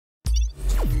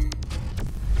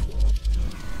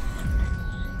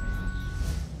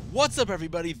What's up,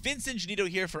 everybody? Vince Ingenito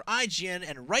here for IGN,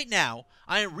 and right now,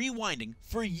 I am rewinding,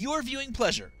 for your viewing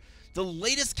pleasure, the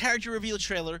latest character reveal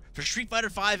trailer for Street Fighter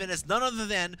V, and it's none other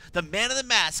than the man in the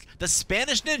mask, the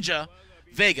Spanish ninja,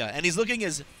 Vega, and he's looking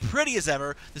as pretty as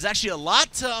ever. There's actually a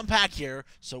lot to unpack here,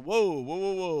 so whoa,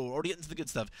 already getting to the good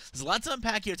stuff. There's a lot to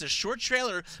unpack here. It's a short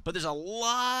trailer, but there's a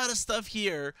lot of stuff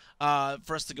here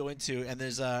for us to go into, and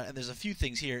there's a few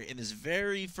things here in this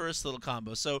very first little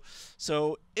combo.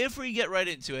 So if we get right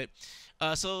into it,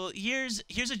 so here's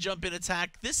a jump in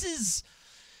attack. This is.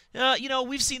 You know,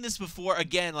 we've seen this before.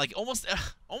 Again, like almost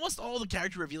all the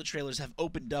character reveal trailers have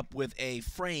opened up with a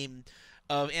frame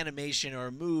of animation or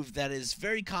a move that is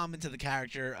very common to the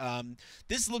character.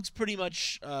 This looks pretty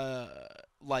much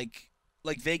like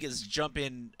Vega's jump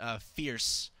in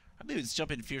fierce. Maybe it's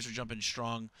jump in fierce or jump in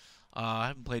strong. I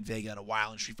haven't played Vega in a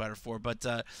while in Street Fighter 4, but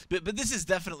this is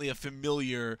definitely a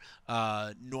familiar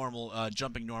normal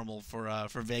jumping normal for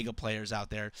Vega players out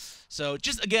there. So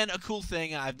just again a cool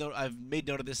thing. I've made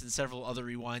note of this in several other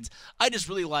rewinds. I just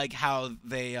really like how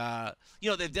they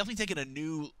they've definitely taken a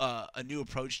new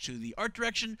approach to the art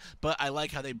direction, but I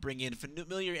like how they bring in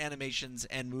familiar animations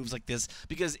and moves like this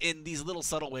because in these little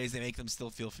subtle ways they make them still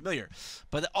feel familiar.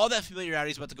 But all that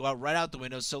familiarity is about to go out right out the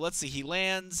window. So let's see. He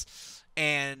lands.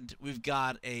 And we've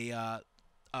got a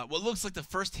what looks like the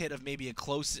first hit of maybe a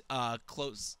close. Oh,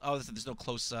 there's no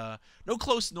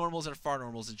close normals or far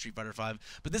normals in Street Fighter V.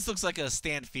 But this looks like a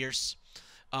stand fierce.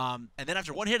 And then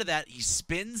after one hit of that, he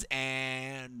spins,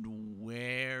 and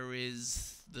where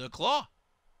is the claw?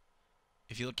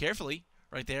 If you look carefully,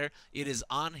 right there, it is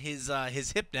on his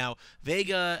hip now.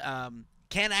 Vega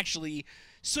can actually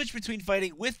switch between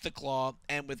fighting with the claw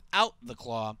and without the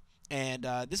claw. And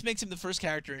this makes him the first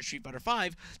character in Street Fighter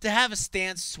V to have a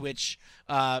stance switch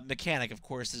mechanic. Of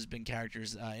course, there's been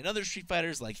characters in other Street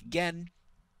Fighters like Gen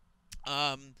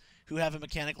who have a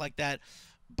mechanic like that.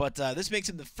 But this makes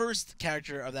him the first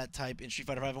character of that type in Street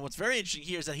Fighter V. And what's very interesting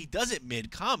here is that he does it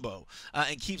mid-combo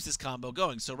and keeps this combo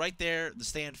going. So right there, the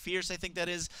stand fierce, I think that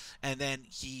is. And then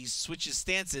he switches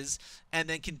stances and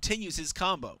then continues his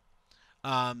combo.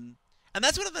 And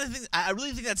that's one of the things I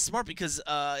really think that's smart because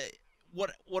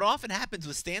what often happens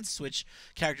with stance switch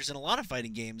characters in a lot of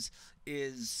fighting games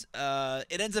is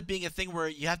it ends up being a thing where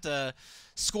you have to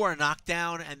score a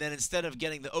knockdown, and then instead of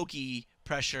getting the Oki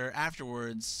pressure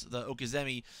afterwards, the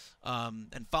Okizemi,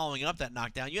 and following up that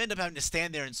knockdown, you end up having to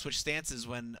stand there and switch stances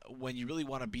when you really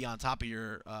want to be on top of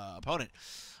your opponent.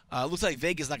 Looks like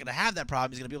Vega's not going to have that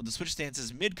problem. He's going to be able to switch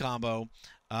stances mid-combo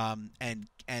and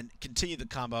continue the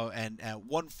combo and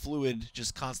one fluid,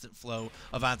 just constant flow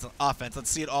of offense. Let's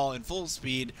see it all in full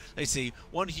speed. Let's see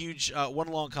one huge, one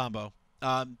long combo.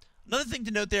 Another thing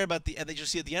to note there about that you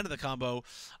see at the end of the combo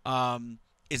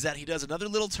is that he does another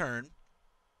little turn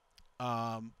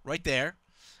right there,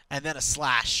 and then a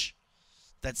slash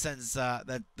that sends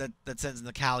that sends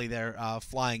Nakali there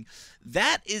flying.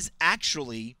 That is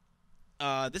actually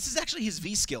this is actually his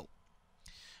V skill.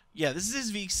 Yeah, this is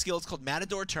his V skill. It's called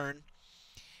Matador Turn.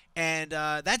 And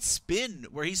that spin,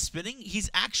 where he's spinning, he's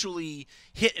actually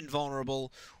hit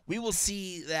invulnerable. We will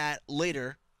see that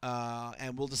later,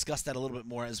 and we'll discuss that a little bit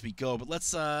more as we go. But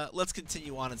let's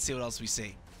continue on and see what else we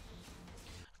see.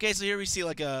 Okay, so here we see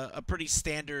like a pretty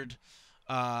standard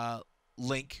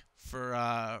link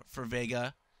for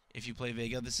Vega. If you play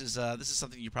Vega, this is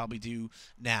something you probably do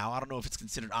now. I don't know if it's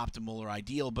considered optimal or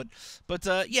ideal, but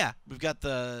yeah, we've got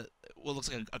what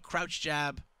looks like a crouch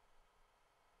jab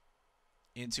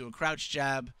into a crouch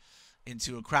jab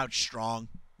into a crouch strong,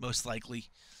 most likely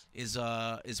is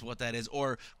what that is,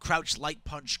 or crouch light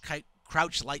punch,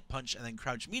 and then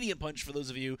crouch medium punch for those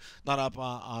of you not up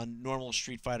on normal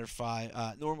Street Fighter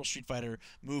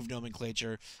move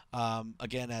nomenclature.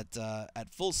 Again at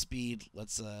full speed,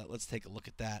 let's take a look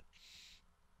at that.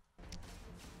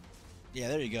 Yeah,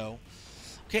 there you go.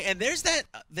 Okay, and there's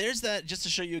that just to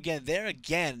show you again. There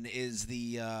again is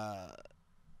the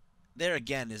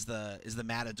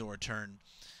Matador turn.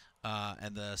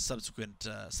 And the subsequent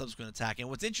attack. And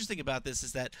what's interesting about this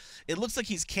is that it looks like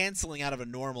he's canceling out of a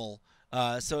normal.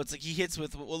 So it's like he hits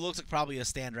with what looks like probably a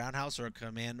stand roundhouse or a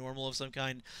command normal of some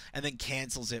kind, and then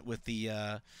cancels it with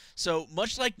the. So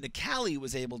much like Nakali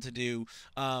was able to do.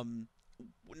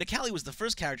 Nakali was the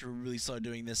first character we really saw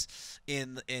doing this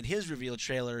in his reveal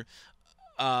trailer.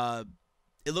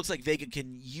 It looks like Vega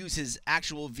can use his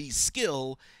actual V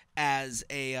skill as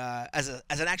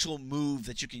an actual move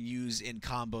that you can use in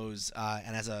combos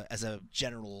and as a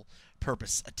general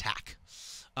purpose attack.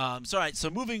 So all right, so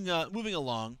moving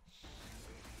along.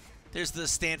 There's the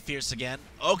stand fierce again.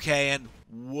 Okay, and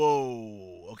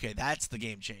whoa. Okay, that's the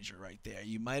game changer right there.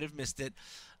 You might have missed it.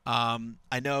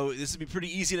 I know this would be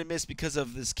pretty easy to miss because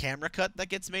of this camera cut that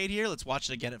gets made here. Let's watch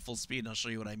it again at full speed, and I'll show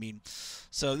you what I mean.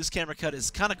 So this camera cut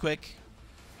is kind of quick.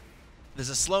 There's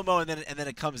a slow-mo, and then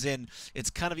it comes in. It's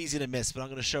kind of easy to miss, but I'm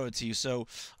going to show it to you. So,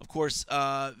 of course,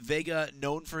 Vega,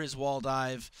 known for his wall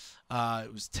dive.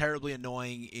 It was terribly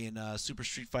annoying in Super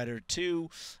Street Fighter 2,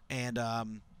 and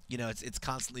you know, it's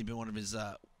constantly been one of his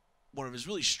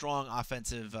really strong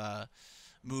offensive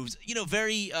moves. You know,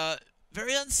 very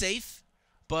unsafe,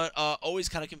 but always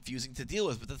kind of confusing to deal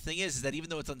with. But the thing is that even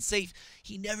though it's unsafe,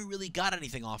 he never really got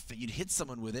anything off it. You'd hit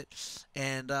someone with it,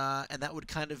 and that would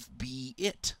kind of be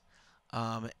it.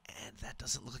 And that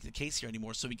doesn't look like the case here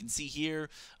anymore. So we can see here,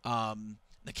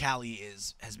 Necalli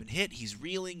has been hit. He's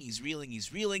reeling. He's reeling.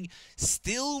 He's reeling.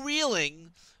 Still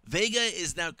reeling. Vega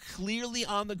is now clearly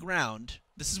on the ground.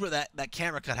 This is where that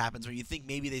camera cut happens, where you think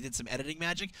maybe they did some editing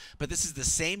magic, but this is the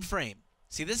same frame.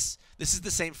 See this? This is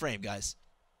the same frame, guys.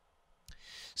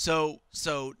 So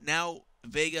now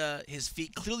Vega, his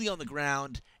feet clearly on the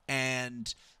ground,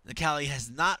 and Necalli has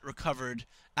not recovered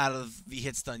out of the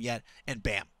hit stun yet, and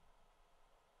bam.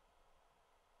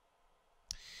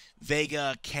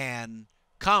 Vega can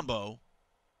combo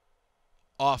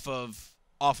off of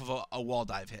a wall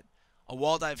dive hit. A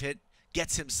wall dive hit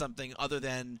gets him something other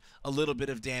than a little bit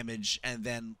of damage, and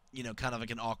then, you know, kind of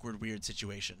like an awkward, weird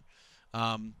situation.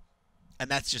 And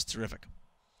that's just terrific.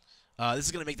 This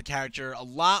is going to make the character a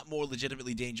lot more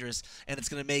legitimately dangerous, and it's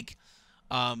going to make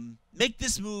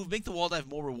this move, make the wall dive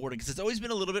more rewarding, because it's always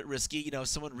been a little bit risky. You know, if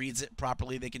someone reads it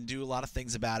properly, they can do a lot of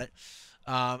things about it.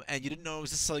 And you didn't know it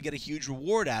was necessarily get a huge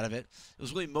reward out of it. It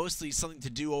was really mostly something to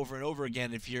do over and over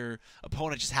again if your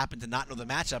opponent just happened to not know the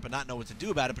matchup and not know what to do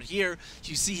about it. But here,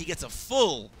 you see he gets a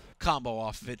full combo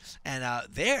off of it. And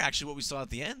there, actually, what we saw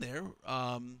at the end there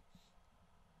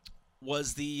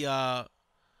was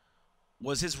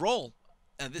his roll.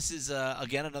 And this is,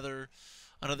 again, another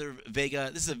Vega.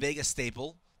 This is a Vega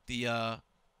staple. The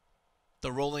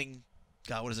rolling,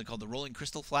 God, what is it called? The rolling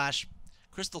Crystal Flash.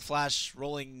 Crystal Flash,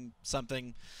 rolling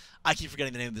something. I keep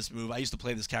forgetting the name of this move. I used to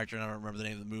play this character, and I don't remember the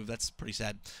name of the move. That's pretty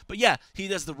sad. But yeah, he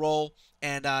does the roll,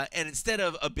 and instead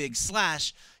of a big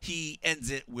slash, he ends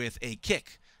it with a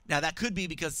kick. Now, that could be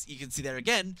because you can see there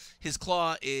again, his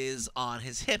claw is on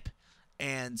his hip,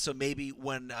 and so maybe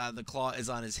when the claw is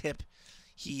on his hip,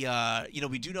 he, you know,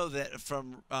 we do know that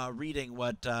from reading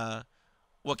what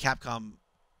Capcom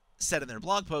said in their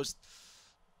blog post.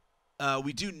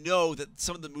 We do know that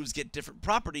some of the moves get different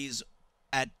properties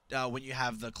at when you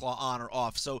have the claw on or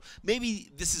off. So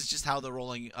maybe this is just how the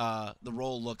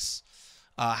roll looks,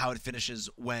 how it finishes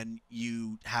when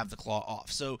you have the claw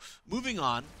off. So moving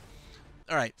on.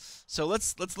 All right. So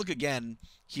let's look again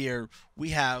here. We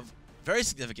have very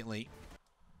significantly.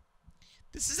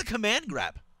 This is a command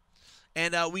grab.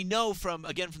 And we know from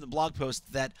the blog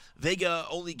post that Vega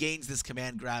only gains this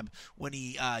command grab when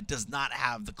he does not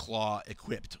have the claw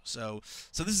equipped. So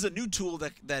this is a new tool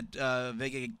that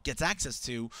Vega gets access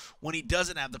to when he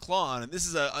doesn't have the claw on. And this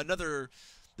is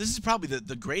this is probably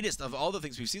the greatest of all the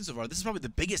things we've seen so far. This is probably the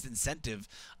biggest incentive,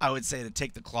 I would say, to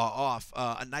take the claw off.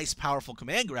 A nice, powerful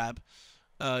command grab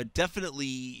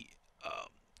definitely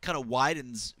kind of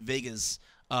widens Vega's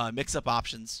mix-up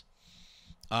options.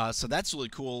 So that's really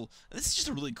cool. And this is just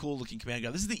a really cool looking command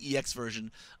grab. This is the EX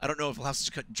version. I don't know if it'll have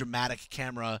such a dramatic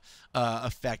camera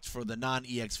effect for the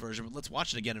non-EX version, but let's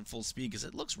watch it again in full speed because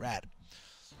it looks rad.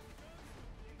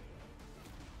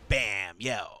 Bam,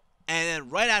 yeah. And then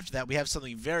right after that, we have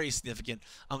something very significant.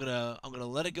 I'm gonna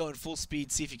let it go in full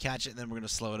speed, see if you catch it, and then we're gonna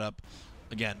slow it up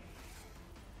again.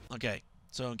 Okay.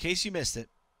 So in case you missed it,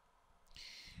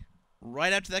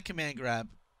 right after that command grab,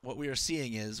 what we are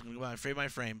seeing is I'm gonna go frame by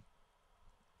frame.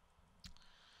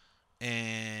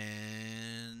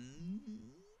 And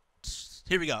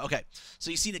here we go. Okay,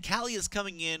 so you see Necalli is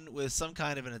coming in with some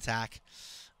kind of an attack,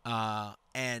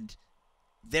 and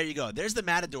there you go. There's the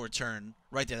Matador turn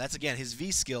right there. That's, again, his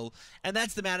V skill, and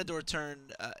that's the Matador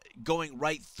turn going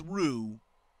right through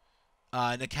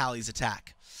Necalli's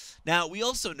attack. Now, we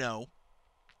also know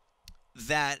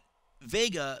that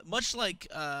Vega, much like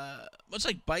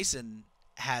Bison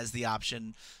has the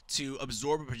option to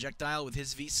absorb a projectile with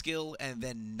his V skill and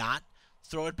then not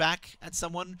throw it back at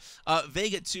someone.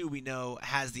 Vega, too, we know,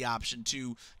 has the option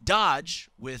to dodge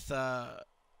with the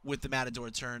Matador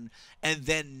turn and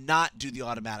then not do the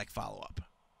automatic follow-up.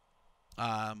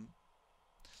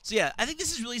 So yeah, I think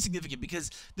this is really significant because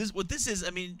what this is,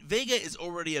 I mean, Vega is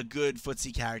already a good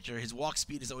footsie character. His walk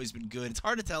speed has always been good. It's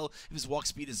hard to tell if his walk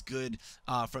speed is good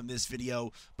from this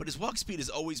video, but his walk speed has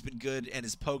always been good, and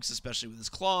his pokes, especially with his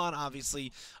claw on,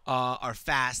 obviously, are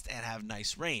fast and have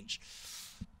nice range.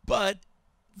 But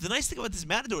the nice thing about this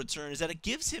Matador turn is that it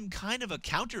gives him kind of a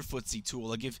counter footsie tool.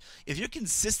 Like if you're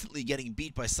consistently getting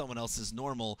beat by someone else's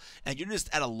normal and you're just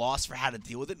at a loss for how to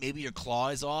deal with it, maybe your claw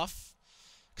is off.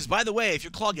 Because, by the way, if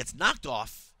your claw gets knocked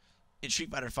off in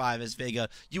Street Fighter V as Vega,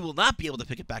 you will not be able to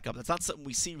pick it back up. That's not something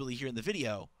we see really here in the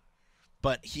video,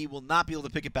 but he will not be able to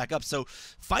pick it back up. So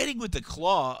fighting with the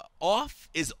claw off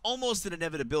is almost an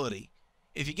inevitability.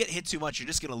 If you get hit too much, you're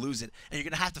just going to lose it, and you're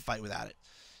going to have to fight without it.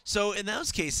 So in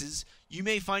those cases, you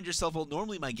may find yourself, well,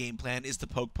 normally my game plan is to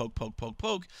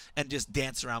poke, and just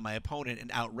dance around my opponent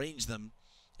and outrange them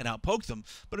and outpoke them.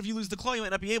 But if you lose the claw, you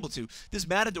might not be able to. This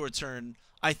Matador turn,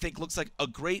 I think, looks like a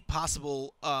great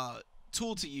possible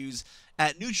tool to use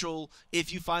at neutral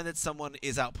if you find that someone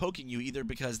is outpoking you, either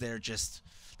because they've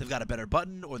got a better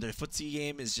button, or their footsie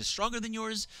game is just stronger than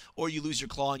yours, or you lose your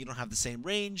claw and you don't have the same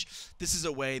range. This is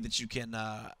a way that you can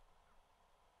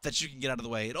get out of the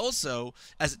way. It also,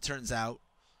 as it turns out,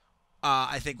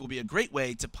 I think will be a great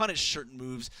way to punish certain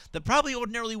moves that probably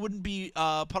ordinarily wouldn't be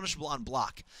punishable on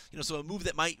block. So a move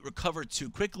that might recover too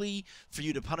quickly for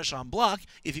you to punish on block,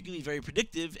 if you can be very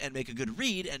predictive and make a good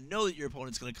read and know that your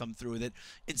opponent's going to come through with it,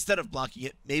 instead of blocking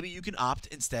it, maybe you can opt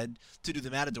instead to do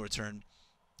the Matador turn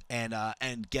and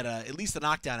get at least a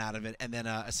knockdown out of it, and then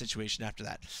a situation after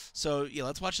that. So yeah,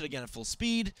 let's watch it again at full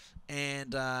speed,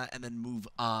 and then move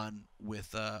on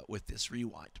with this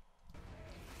rewind.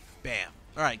 Bam.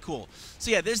 All right, cool.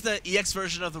 So yeah, there's the EX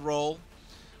version of the roll.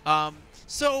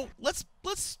 So let's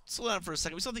slow down for a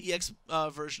second. We saw the EX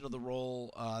version of the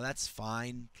roll. That's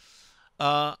fine.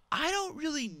 I don't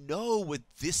really know what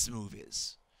this move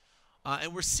is.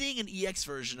 And we're seeing an EX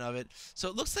version of it. So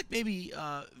it looks like maybe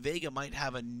Vega might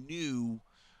have a new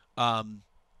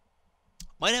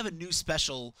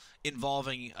special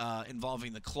involving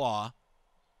the claw.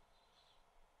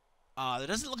 There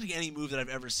doesn't look like any move that I've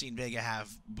ever seen Vega have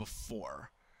before.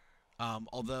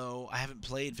 Although I haven't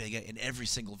played Vega in every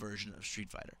single version of Street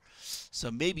Fighter.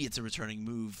 So maybe it's a returning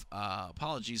move.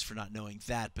 Apologies for not knowing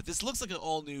that. But this looks like an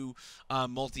all-new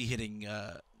multi-hitting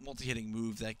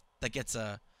move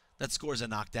that scores a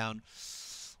knockdown,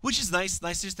 which is nice.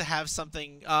 Nice just to have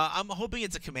something. I'm hoping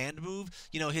it's a command move.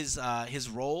 His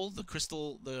roll, the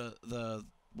crystal, the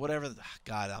whatever.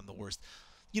 God, I'm the worst.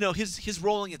 His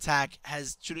rolling attack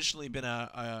has traditionally been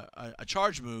a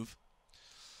charge move.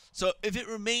 So if it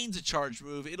remains a charge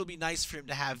move, it'll be nice for him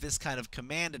to have this kind of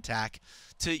command attack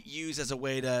to use as a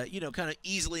way to, kind of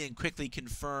easily and quickly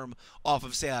confirm off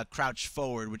of, say, a crouch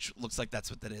forward, which looks like that's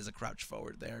what that is, a crouch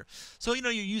forward there. So,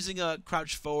 you're using a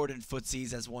crouch forward in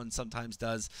footsies, as one sometimes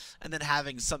does, and then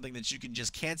having something that you can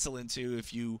just cancel into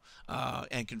if you,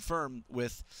 and confirm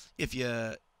with if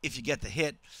you get the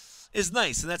hit, is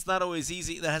nice, and that's not always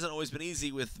easy. That hasn't always been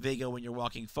easy with Vega when you're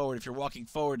walking forward. If you're walking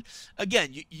forward,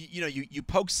 again, you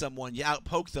poke someone, you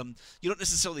outpoke them. You don't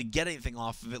necessarily get anything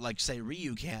off of it like, say,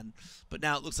 Ryu can. But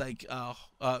now it looks like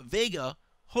Vega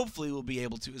hopefully will be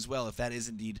able to as well, if that is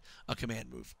indeed a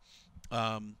command move.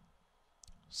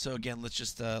 So again, let's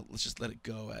just let it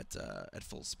go at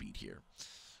full speed here,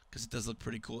 because it does look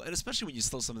pretty cool, and especially when you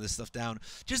slow some of this stuff down.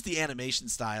 Just the animation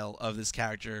style of this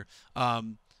character.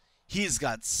 He's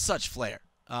got such flair.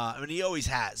 I mean, he always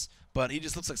has, but he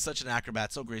just looks like such an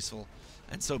acrobat, so graceful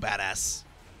and so badass.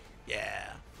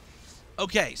 Yeah.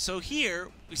 Okay, so here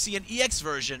we see an EX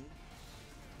version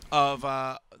of,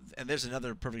 and there's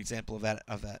another perfect example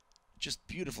of that just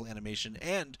beautiful animation,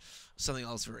 and something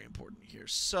else very important here.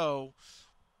 So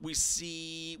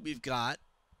we've got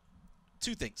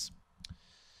two things.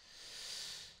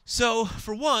 So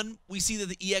for one, we see that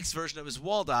the EX version of his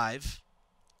wall dive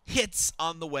hits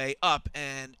on the way up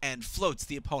and floats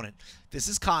the opponent. This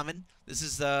is common. This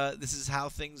is how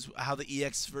the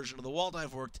EX version of the wall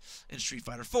dive worked in Street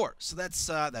Fighter 4. So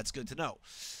that's good to know.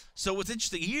 So what's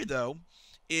interesting here though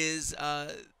is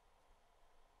the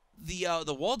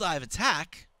wall dive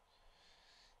attack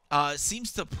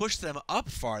seems to push them up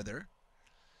farther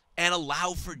and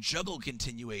allow for juggle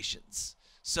continuations.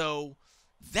 So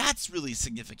that's really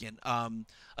significant.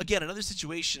 Again, another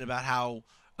situation about how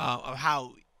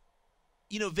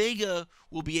Vega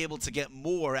will be able to get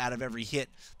more out of every hit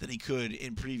than he could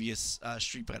in previous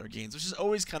Street Fighter games, which has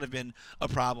always kind of been a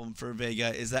problem for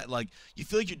Vega, is that, like, you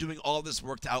feel like you're doing all this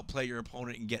work to outplay your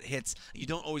opponent and get hits. You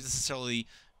don't always necessarily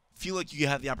feel like you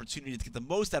have the opportunity to get the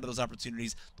most out of those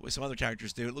opportunities the way some other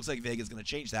characters do. It looks like Vega's going to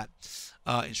change that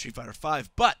in Street Fighter V.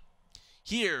 But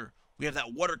here We have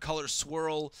that watercolor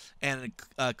swirl, and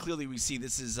clearly we see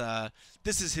this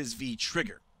is his V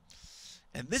trigger.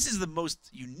 And this is the most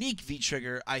unique V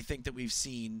trigger I think that we've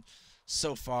seen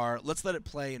so far. Let's let it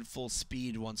play in full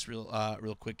speed once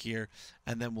real quick here,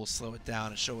 and then we'll slow it down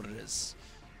and show what it is.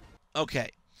 Okay.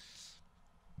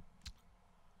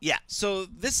 Yeah, so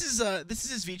this is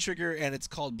his V trigger, and it's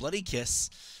called Bloody Kiss.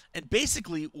 And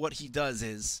basically what he does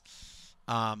is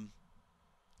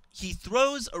he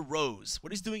throws a rose.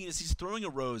 What he's doing is he's throwing a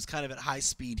rose kind of at high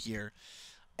speed here.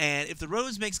 And if the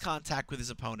rose makes contact with his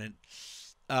opponent,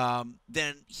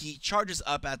 then he charges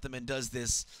up at them and does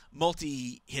this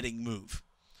multi-hitting move.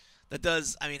 That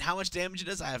does, I mean, how much damage it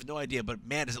does, I have no idea, but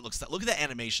man, does it look at that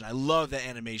animation. I love that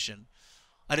animation.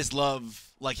 I just love,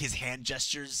 like, his hand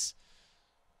gestures.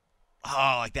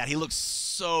 Oh, like that. He looks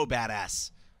so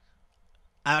badass.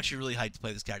 I'm actually really hyped to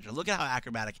play this character. Look at how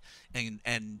acrobatic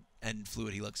and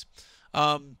fluid he looks.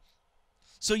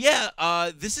 So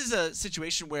yeah, this is a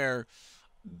situation where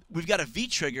we've got a V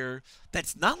trigger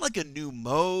that's not like a new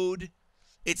mode.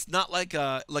 It's not like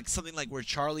something like where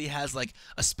Charlie has like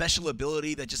a special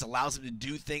ability that just allows him to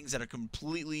do things that are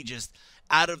completely just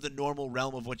out of the normal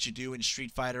realm of what you do in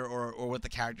Street Fighter or what the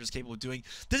character is capable of doing.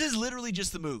 This is literally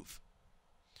just the move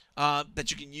that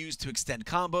you can use to extend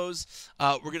combos.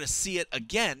 We're gonna see it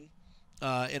again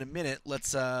in a minute.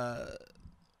 Let's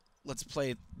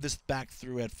play this back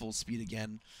through at full speed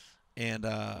again, and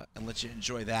let you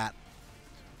enjoy that.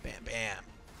 Bam, bam.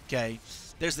 Okay,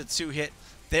 there's the 2-hit.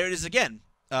 There it is again.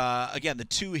 Again, the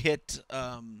 2-hit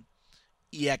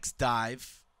EX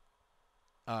dive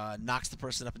knocks the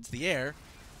person up into the air,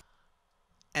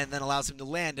 and then allows him to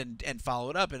land and follow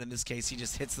it up. And in this case, he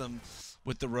just hits them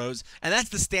with the rose. And that's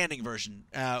the standing version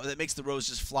that makes the rose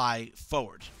just fly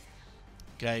forward.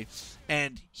 Okay,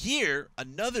 and here,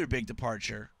 another big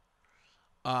departure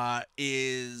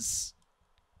is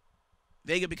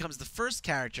Vega becomes the first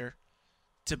character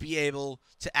to be able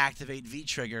to activate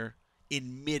V-Trigger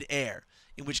in mid-air.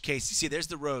 In which case, you see, there's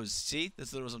the rose. See?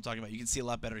 That's the rose I'm talking about. You can see a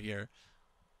lot better here.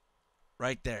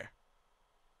 Right there.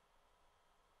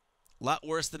 A lot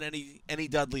worse than any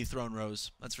Dudley thrown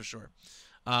rose. That's for sure.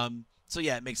 So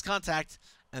yeah, it makes contact,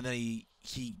 and then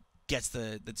he gets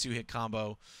the 2-hit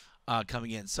combo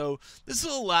coming in. So this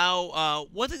will allow,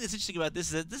 one thing that's interesting about this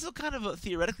is that this will kind of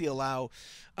theoretically allow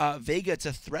Vega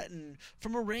to threaten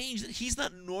from a range that he's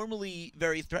not normally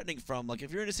very threatening from. Like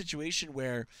if you're in a situation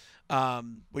where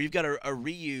you've got a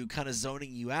Ryu kind of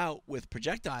zoning you out with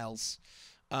projectiles,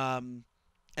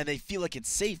 and they feel like it's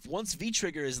safe. Once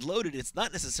V-Trigger is loaded, it's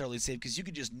not necessarily safe because you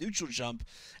can just neutral jump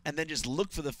and then just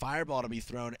look for the fireball to be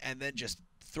thrown and then just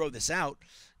throw this out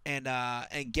and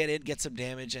get in, get some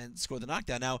damage, and score the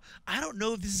knockdown. Now, I don't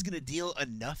know if this is going to deal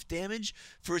enough damage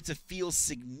for it to feel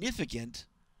significant.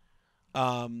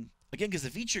 Again, because the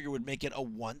V-Trigger would make it a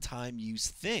one-time use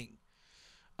thing.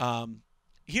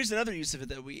 Here's another use of it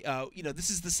that we, this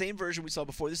is the same version we saw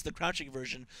before. This is the crouching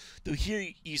version, though here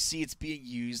you see it's being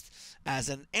used as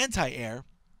an anti-air.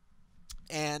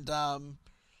 And,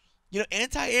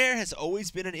 anti-air has always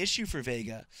been an issue for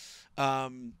Vega.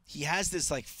 He has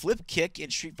this, like, flip kick in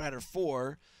Street Fighter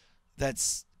 4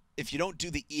 that's, if you don't do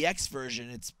the EX version,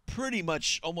 it's pretty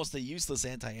much almost a useless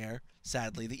anti-air,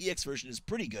 sadly. The EX version is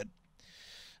pretty good.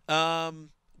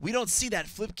 We don't see that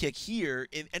flip kick here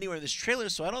anywhere in this trailer,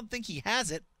 so I don't think he has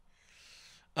it.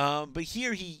 But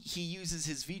here he uses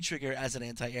his V trigger as an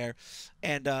anti-air,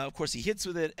 and of course he hits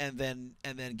with it, and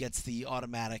then gets the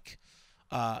automatic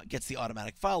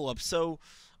follow up. So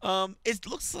it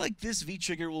looks like this V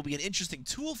trigger will be an interesting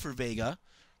tool for Vega,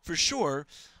 for sure.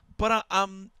 But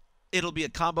it'll be a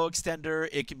combo extender.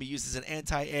 It can be used as an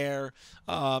anti-air,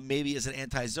 maybe as an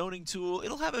anti-zoning tool.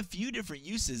 It'll have a few different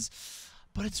uses.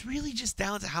 But it's really just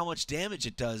down to how much damage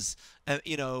it does,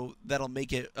 that'll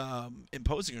make it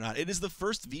imposing or not. It is the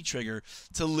first V-Trigger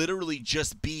to literally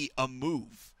just be a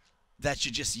move that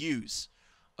you just use,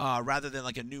 rather than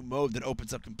like a new mode that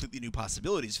opens up completely new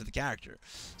possibilities for the character.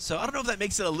 So I don't know if that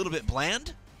makes it a little bit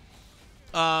bland.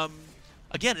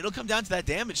 Again, it'll come down to that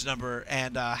damage number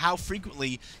and how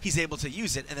frequently he's able to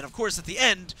use it. And then, of course, at the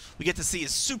end, we get to see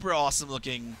his super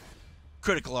awesome-looking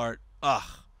critical art. Ugh.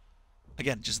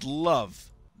 Again, just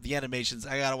love the animations.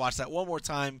 I gotta watch that one more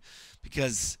time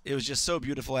because it was just so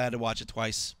beautiful. I had to watch it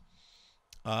twice.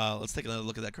 Let's take another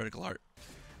look at that critical art.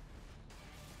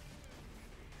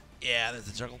 Yeah, there's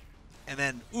the circle. And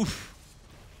then, oof.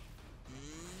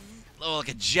 Oh, like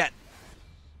a jet.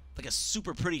 Like a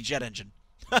super pretty jet engine.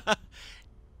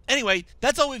 Anyway,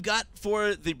 that's all we've got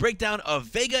for the breakdown of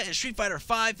Vega and Street Fighter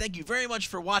V. Thank you very much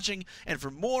for watching. And for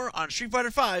more on Street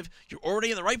Fighter V, you're already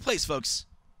in the right place, folks.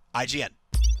 IGN.